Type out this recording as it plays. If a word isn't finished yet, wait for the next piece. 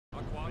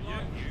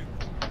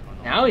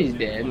Now he's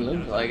dead.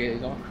 Looks like it.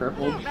 He's all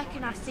crippled. I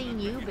reckon I've seen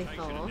you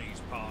before.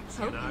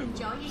 Hope you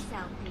enjoy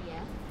yourself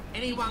here.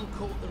 Anyone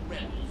caught the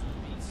rebels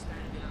would be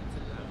standing up to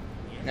loan.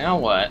 Yes? Now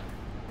what?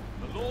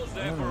 The law's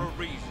there for a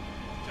reason.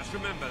 Just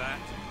remember that.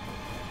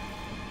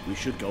 We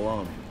should go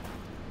on.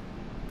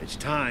 It's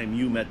time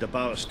you met the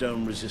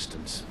Bowerstone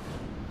Resistance.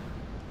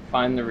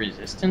 Find the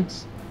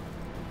resistance?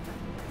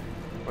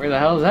 Where the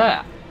hell is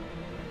that?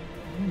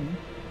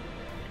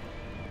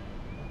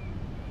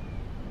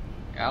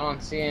 I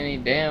don't see any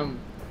damn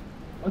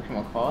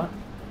whatchamacallit.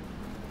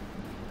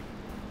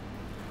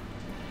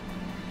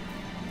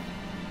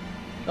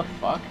 The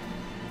fuck?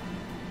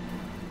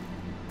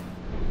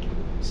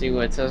 See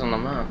what it says on the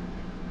map.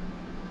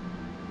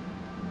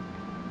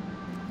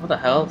 What the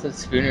hell? It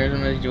says Sp00ners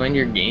gonna join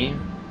your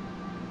game?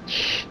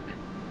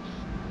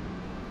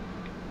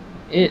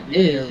 It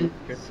is.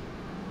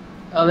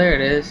 Oh, there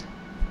it is.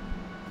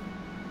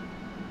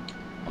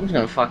 I'm just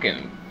gonna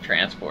fucking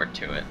transport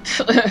to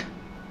it.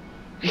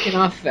 You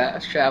cannot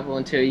fast travel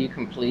until you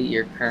complete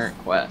your current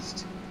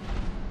quest.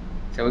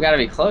 So we gotta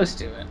be close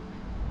to it.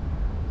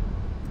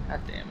 God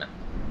damn it.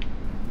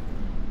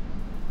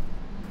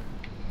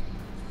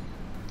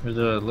 There's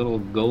a little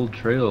gold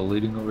trail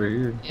leading over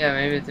here. Yeah,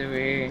 maybe it's over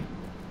here.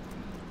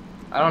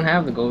 I don't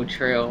have the gold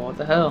trail. What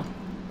the hell?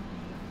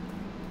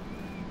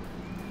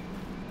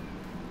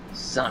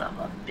 Son of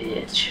a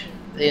bitch.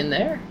 Are they in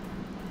there?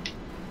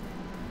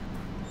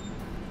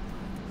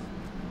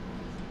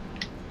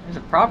 There's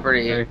a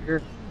property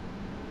here.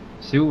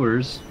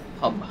 Sewers.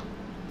 Hub.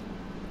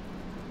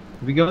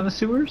 Did we go in the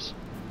sewers?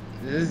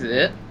 This is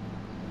it.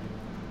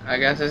 I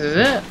guess this is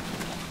it.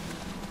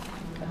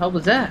 What the hell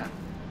was that?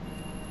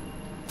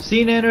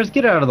 Seananners,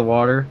 get out of the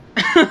water.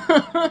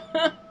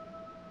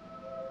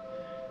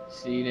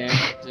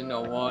 Seananners in the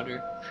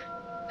water.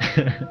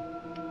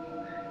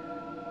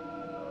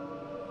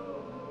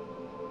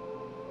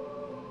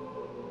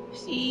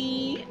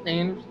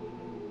 Seananners.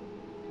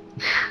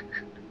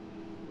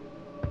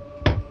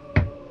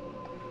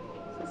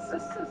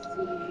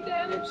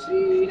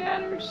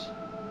 Seananners.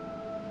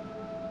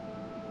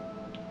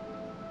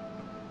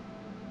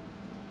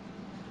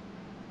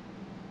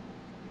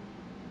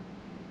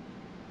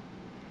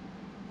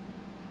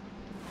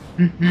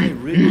 I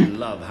really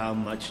love how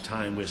much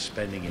time we're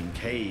spending in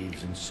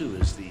caves and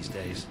sewers these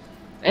days.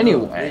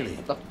 Anyway, Oh, really?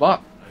 what the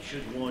fuck? I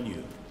should warn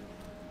you.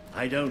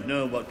 I don't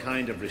know what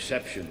kind of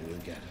reception we'll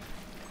get.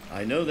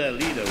 I know their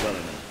leader well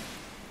enough,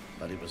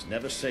 but it was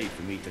never safe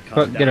for me to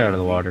come down Get out of the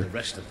and meet water. the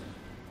rest of them.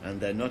 And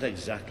they're not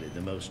exactly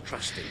the most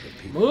trusting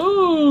of people.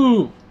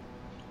 Move!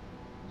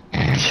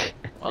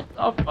 What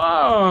the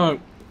fuck?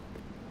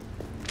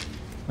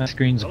 My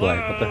screen's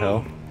black. What the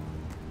hell?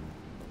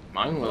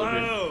 Mine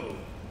loaded. Hello.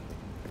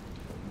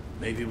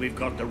 Maybe we've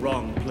got the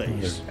wrong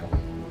place.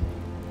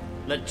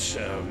 Let's,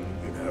 you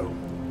know,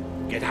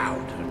 get out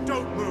and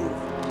don't move.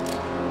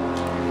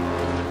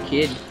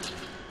 Kid.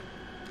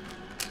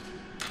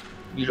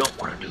 You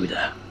don't want to do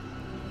that.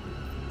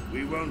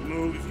 We won't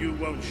move if you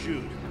won't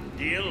shoot.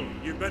 Deal?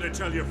 You better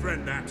tell your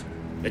friend that.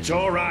 It's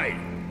all right.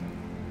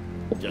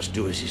 Just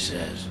do as he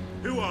says.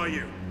 Who are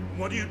you?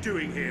 What are you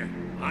doing here?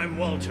 I'm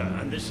Walter,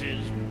 and this is,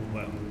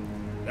 well,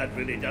 that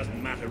really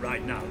doesn't matter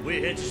right now. We're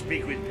here to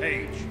speak with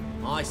Page.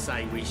 I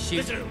say we shoot.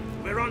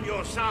 Listen, we're on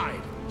your side.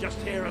 Just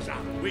hear us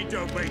out. We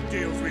don't make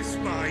deals with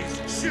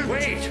spies. Shoot!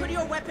 Wait! Put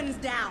your weapons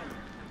down.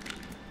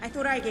 I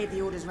thought I gave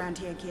the orders round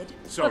here, kid.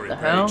 Sorry, What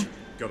the hell? Page.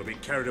 Gotta be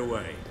carried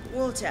away.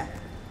 Walter,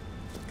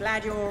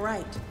 glad you're all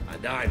right.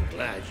 And I'm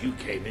glad you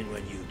came in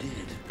when you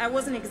did. I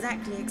wasn't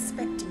exactly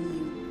expecting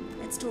you.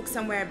 Let's talk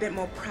somewhere a bit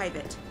more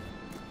private.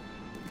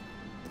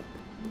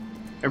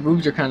 Their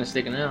boobs are kind of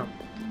sticking out.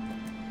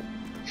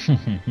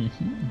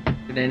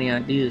 Get any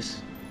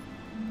ideas?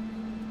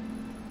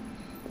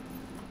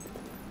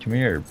 Come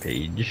here,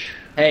 Paige.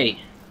 Hey.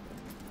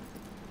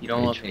 You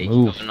don't look Paige, at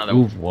move, another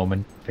move,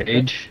 woman.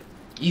 Paige.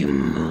 You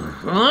move.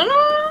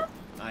 Huh?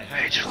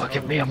 Paige, look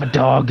at me. I'm a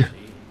dog.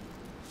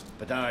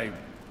 But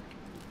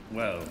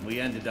well, we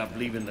ended up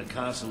leaving the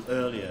castle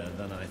earlier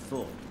than I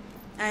thought.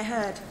 I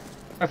heard.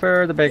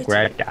 Prefer the big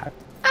red dot.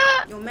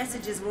 Your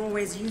messages were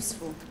always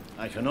useful.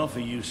 I can offer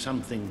you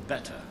something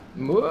better.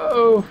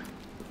 Whoa. What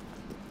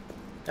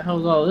the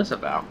hell's all this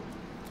about?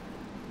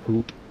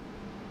 Poop.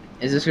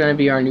 Is this going to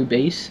be our new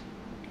base?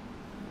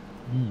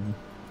 Hmm.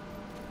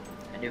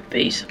 A new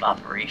base of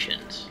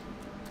operations.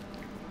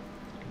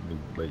 New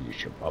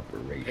base of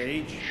operation.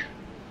 Page,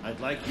 I'd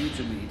like you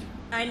to meet.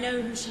 I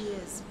know who she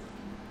is.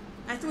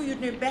 I thought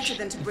you'd know better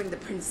than to bring the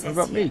princess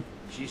What about here. me?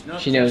 She's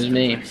not She knows just a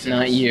me, princess.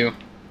 not you.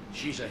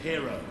 She's a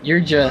hero. You're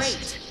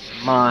just Give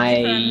her a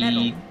my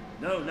medal.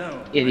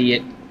 No.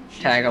 idiot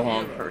She's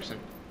tag-along a hero. person.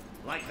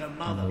 Like her I'm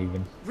mother.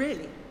 leaving.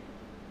 Really?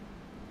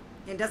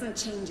 It doesn't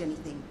change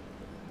anything.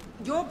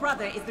 Your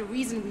brother is the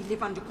reason we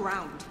live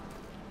underground.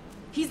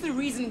 He's the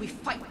reason we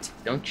fight.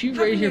 Don't you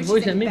How raise do your you know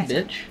voice she's at me, any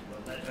better? bitch.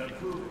 Let her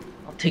prove.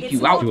 I'll take It's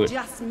you out. not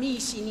just me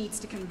she needs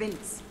to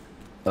convince.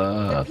 The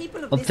I'll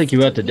people of this take you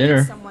out to city need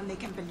dinner. Someone they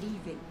can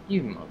believe in.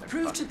 You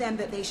Prove motherfucker. to them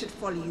that they should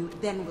follow you,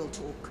 then we'll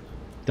talk.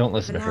 Don't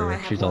listen For to now, I her.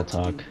 have She's all work to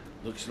talk. do.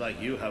 Looks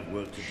like you have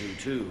work to do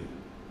too.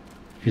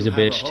 She's You a have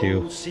bitch whole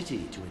too.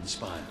 city to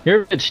inspire.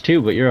 You're a bitch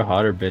too, but you're a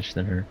hotter bitch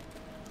than her.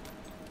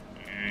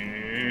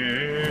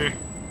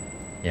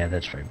 Yeah,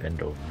 that's right.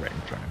 Bend over right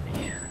in front of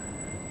me.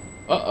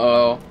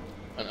 Uh-oh.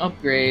 An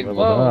upgrade. Leveled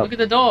Whoa, up. look at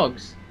the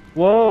dogs.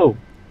 Whoa!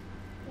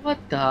 What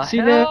the See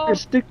hell? that?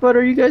 Stick butt,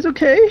 are you guys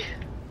okay?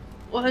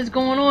 What is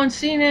going on,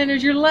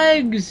 Seananners? Your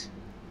legs!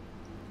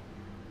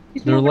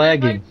 He's They're moving at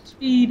lagging. light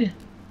speed.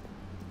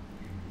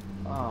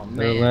 Oh, man.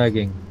 They're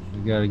lagging.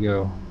 We gotta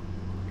go.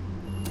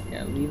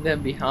 Yeah, leave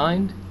that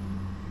behind.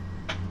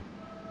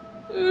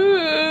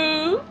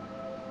 Ooh.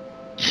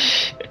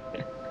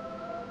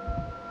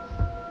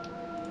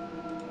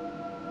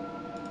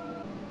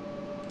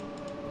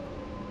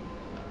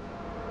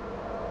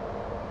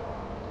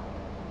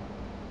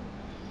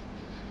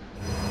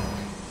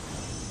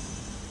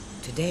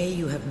 Today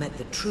you have met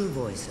the true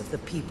voice of the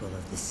people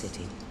of this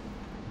city.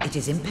 It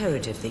is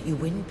imperative that you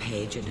win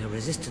Paige and her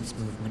resistance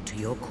movement to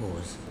your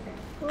cause.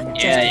 And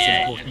just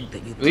as important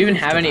that you Do we even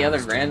prove have to any other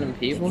Valentine random that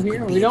people you here?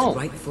 can We be its don't.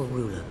 rightful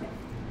ruler.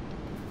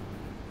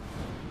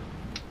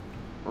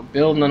 We're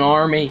building an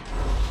army.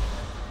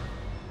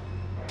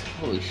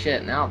 Holy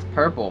shit, now it's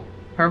purple.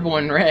 Purple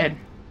and red.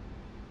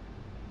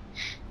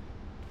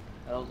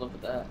 Hell's up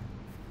with that?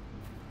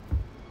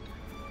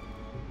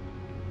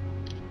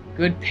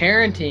 Good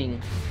parenting.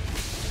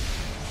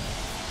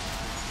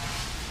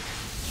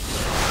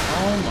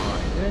 Oh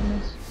my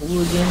goodness.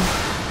 Hooligan.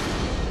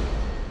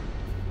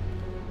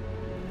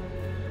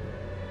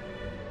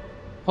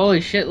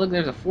 Holy shit, look,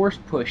 there's a force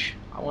push.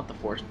 I want the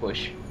force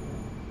push.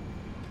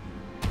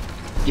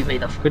 Give me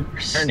the Good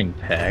force. parenting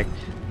pack.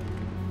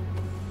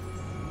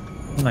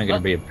 I'm not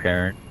gonna be a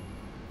parent.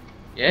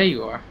 Yeah,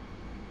 you are.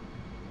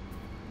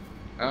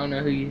 I don't know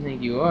who you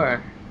think you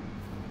are.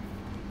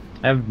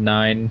 I have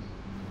 9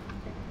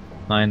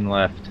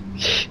 left.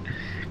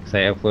 Cause I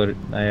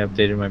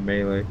updated my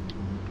melee.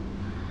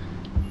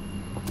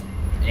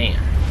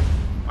 Damn.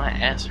 My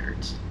ass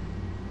hurts.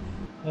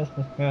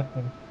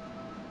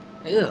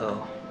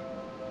 Ew.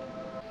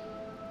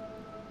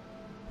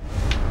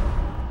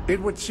 It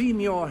would seem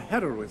your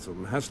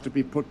heroism has to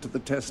be put to the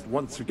test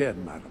once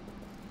again, madam.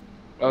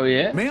 Oh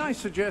yeah? May I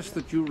suggest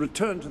that you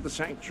return to the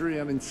sanctuary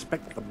and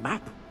inspect the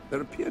map?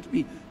 There appear to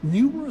be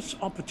numerous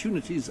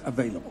opportunities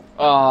available.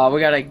 Oh, we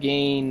gotta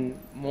gain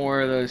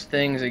more of those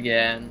things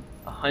again.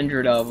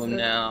 100 of them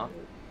now.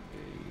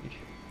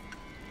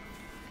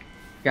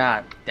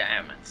 God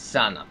damn it,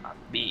 son of a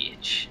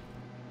bitch.